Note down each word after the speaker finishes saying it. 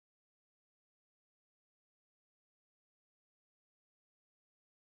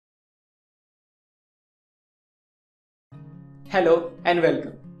Hello and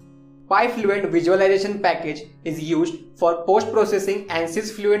welcome. PyFluent-Visualization package is used for post-processing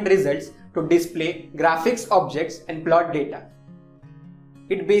Ansys Fluent results to display graphics objects and plot data.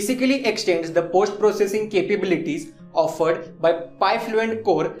 It basically extends the post-processing capabilities offered by PyFluent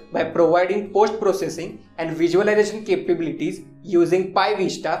Core by providing post-processing and visualization capabilities using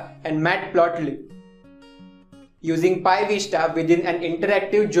PyVista and Matplotlib. Using PyVista within an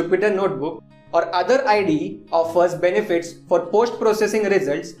interactive Jupyter notebook or other IDE offers benefits for post-processing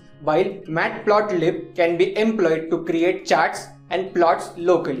results, while Matplotlib can be employed to create charts and plots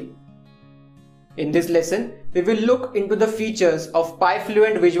locally. In this lesson, we will look into the features of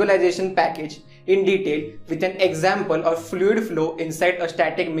PyFluent-Visualization package in detail with an example of fluid flow inside a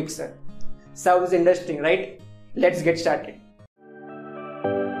static mixer. Sounds interesting, right? Let's get started.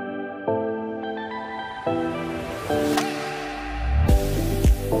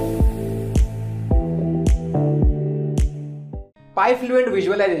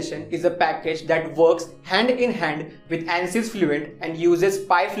 PyFluent-Visualization is a package that works hand in hand with Ansys Fluent and uses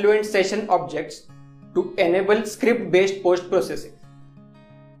PyFluent session objects to enable script-based post-processing.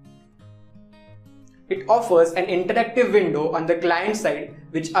 It offers an interactive window on the client side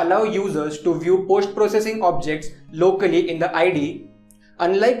which allows users to view post-processing objects locally in the IDE,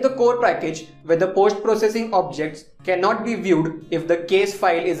 unlike the core package where the post-processing objects cannot be viewed if the case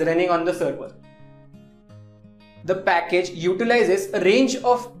file is running on the server. The package utilizes a range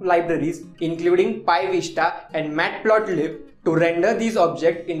of libraries including PyVista and Matplotlib to render these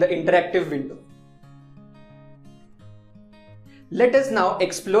objects in the interactive window. Let us now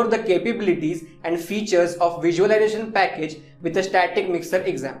explore the capabilities and features of visualization package with a static mixer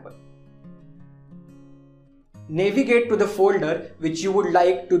example. Navigate to the folder which you would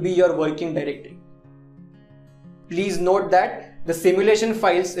like to be your working directory. Please note that the simulation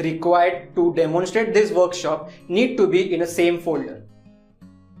files required to demonstrate this workshop need to be in the same folder.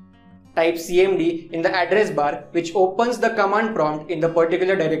 Type cmd in the address bar which opens the command prompt in the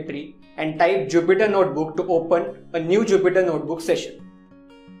particular directory and type Jupyter Notebook to open a new Jupyter Notebook session.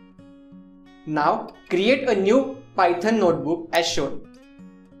 Now create a new Python notebook as shown.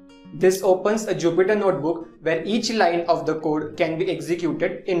 This opens a Jupyter Notebook where each line of the code can be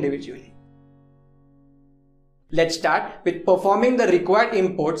executed individually. Let's start with performing the required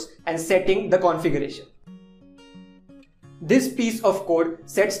imports and setting the configuration. This piece of code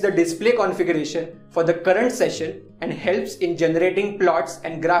sets the display configuration for the current session and helps in generating plots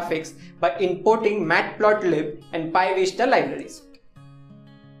and graphics by importing Matplotlib and PyVista libraries.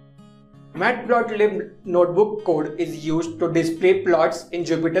 Matplotlib notebook code is used to display plots in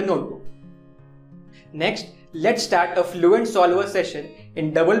Jupyter Notebook. Next, let's start a Fluent solver session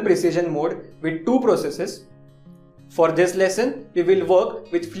in double precision mode with two processes. For this lesson, we will work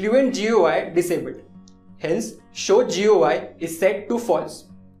with Fluent GUI disabled. Hence, show GUI is set to false.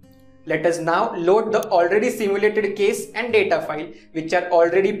 Let us now load the already simulated case and data file which are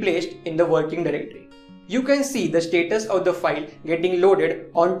already placed in the working directory. You can see the status of the file getting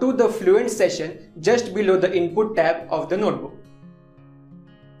loaded onto the Fluent session just below the input tab of the notebook.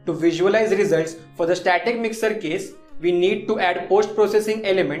 To visualize results for the static mixer case, we need to add post-processing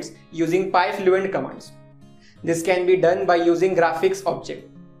elements using PyFluent commands. This can be done by using graphics object.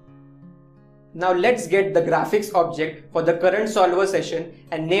 Now let's get the graphics object for the current solver session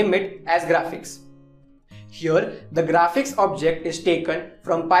and name it as graphics. Here, the graphics object is taken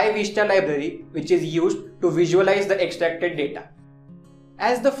from PyVista library which is used to visualize the extracted data.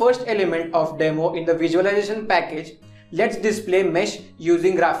 As the first element of demo in the visualization package, let's display mesh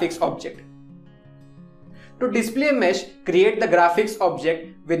using graphics object. To display mesh, create the graphics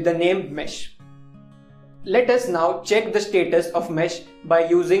object with the name mesh. Let us now check the status of mesh by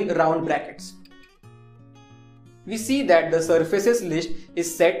using round brackets. We see that the surfaces list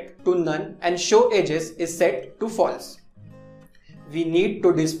is set to none and show edges is set to false. We need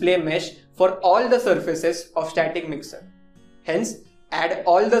to display mesh for all the surfaces of static mixer. Hence, add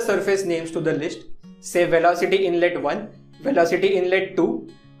all the surface names to the list, say velocity inlet 1, velocity inlet 2,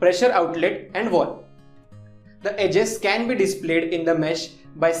 pressure outlet and wall. The edges can be displayed in the mesh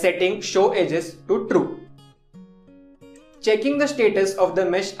by setting show edges to true. Checking the status of the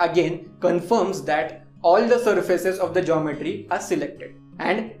mesh again confirms that all the surfaces of the geometry are selected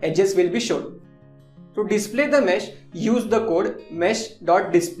and edges will be shown. To display the mesh, use the code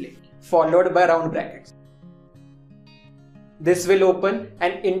mesh.display followed by round brackets. This will open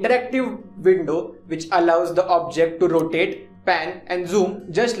an interactive window which allows the object to rotate, pan and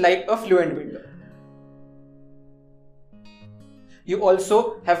zoom just like a Fluent window. You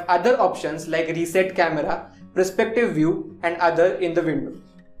also have other options like reset camera, perspective view and other in the window.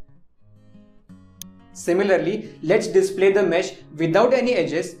 Similarly, let's display the mesh without any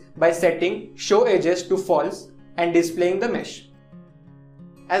edges by setting Show Edges to false and displaying the mesh.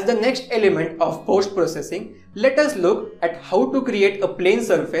 As the next element of post-processing, let us look at how to create a plane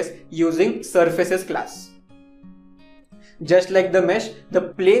surface using Surfaces class. Just like the mesh, the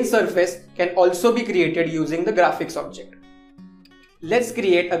plane surface can also be created using the graphics object. Let's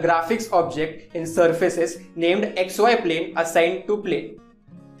create a graphics object in Surfaces named XY plane assigned to plane.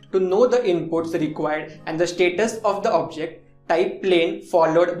 To know the inputs required and the status of the object, type plane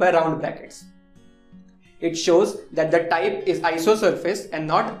followed by round brackets. It shows that the type is isosurface and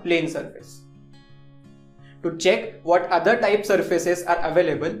not plane surface. To check what other type surfaces are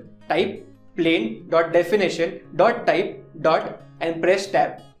available, type plane.definition.type. And press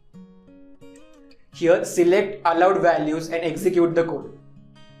tab. Here select allowed values and execute the code.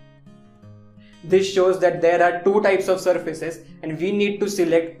 This shows that there are two types of surfaces and we need to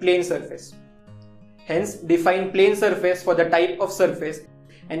select plane surface. Hence define plane surface for the type of surface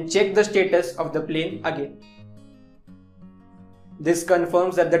and check the status of the plane again. This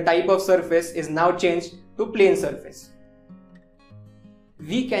confirms that the type of surface is now changed to plane surface.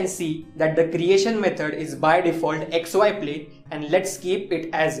 We can see that the creation method is by default XY plane, and let's keep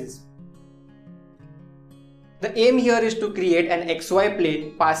it as is. The aim here is to create an XY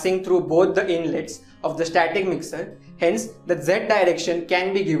plane passing through both the inlets of the static mixer, hence the Z direction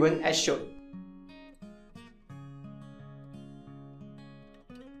can be given as shown.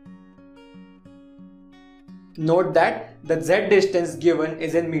 Note that the Z distance given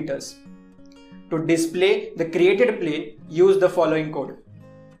is in meters. To display the created plane, use the following code.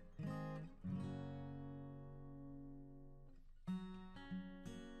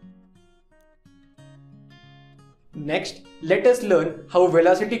 Next, let us learn how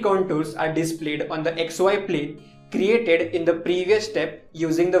velocity contours are displayed on the XY plane created in the previous step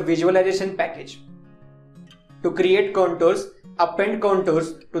using the visualization package. To create contours, append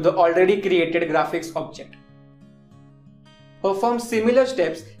contours to the already created graphics object. Perform similar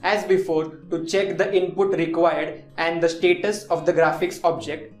steps as before to check the input required and the status of the graphics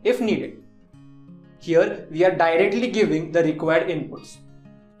object if needed. Here we are directly giving the required inputs.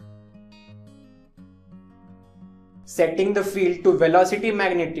 Setting the field to velocity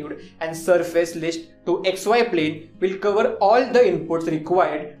magnitude and surface list to XY plane will cover all the inputs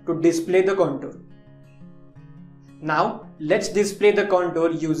required to display the contour. Now let's display the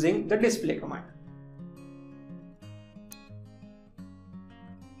contour using the display command.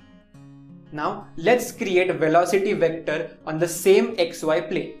 Now let's create a velocity vector on the same XY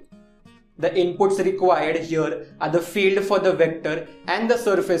plane. The inputs required here are the field for the vector and the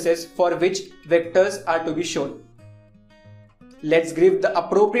surfaces for which vectors are to be shown. Let's give the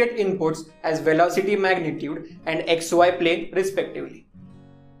appropriate inputs as velocity magnitude and XY plane respectively.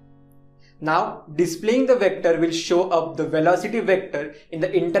 Now displaying the vector will show up the velocity vector in the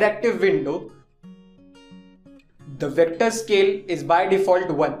interactive window. The vector scale is by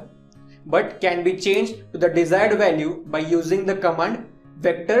default 1, but can be changed to the desired value by using the command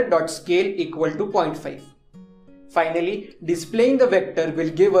vector.scale equal to 0.5. Finally, displaying the vector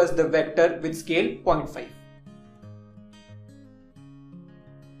will give us the vector with scale 0.5.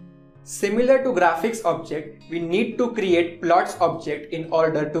 Similar to graphics object, we need to create plots object in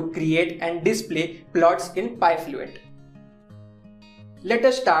order to create and display plots in PyFluent. Let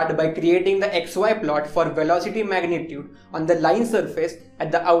us start by creating the XY plot for velocity magnitude on the line surface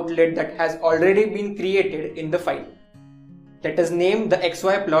at the outlet that has already been created in the file. Let us name the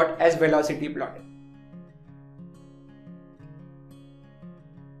XY plot as velocity plot.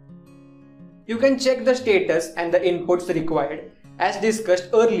 You can check the status and the inputs required as discussed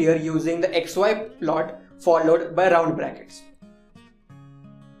earlier using the XY plot followed by round brackets.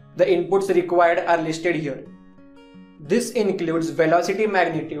 The inputs required are listed here. This includes velocity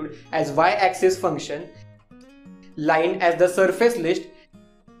magnitude as y-axis function, line as the surface list,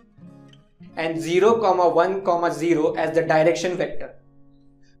 and 0, 1, 0 as the direction vector.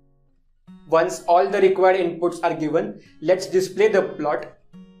 Once all the required inputs are given, let's display the plot.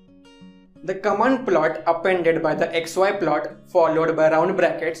 The command plot appended by the XY plot followed by round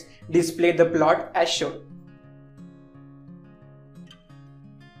brackets display the plot as shown.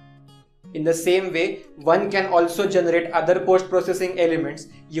 In the same way, one can also generate other post-processing elements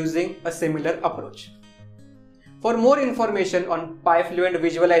using a similar approach. For more information on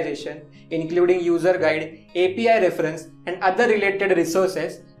PyFluent-Visualization, including user guide, API reference, and other related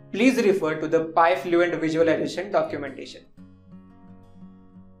resources, please refer to the PyFluent-Visualization documentation.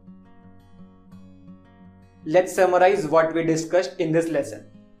 Let's summarize what we discussed in this lesson.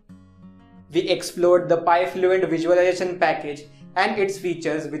 We explored the PyFluent Visualization package and its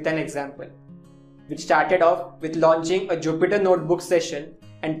features with an example. which started off with launching a Jupyter Notebook session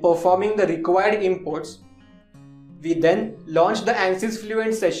and performing the required imports. We then launched the Ansys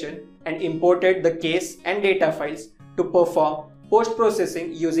Fluent session and imported the case and data files to perform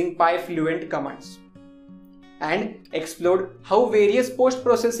post-processing using PyFluent commands, and explored how various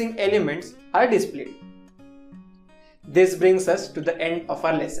post-processing elements are displayed. This brings us to the end of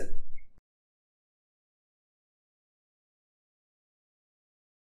our lesson.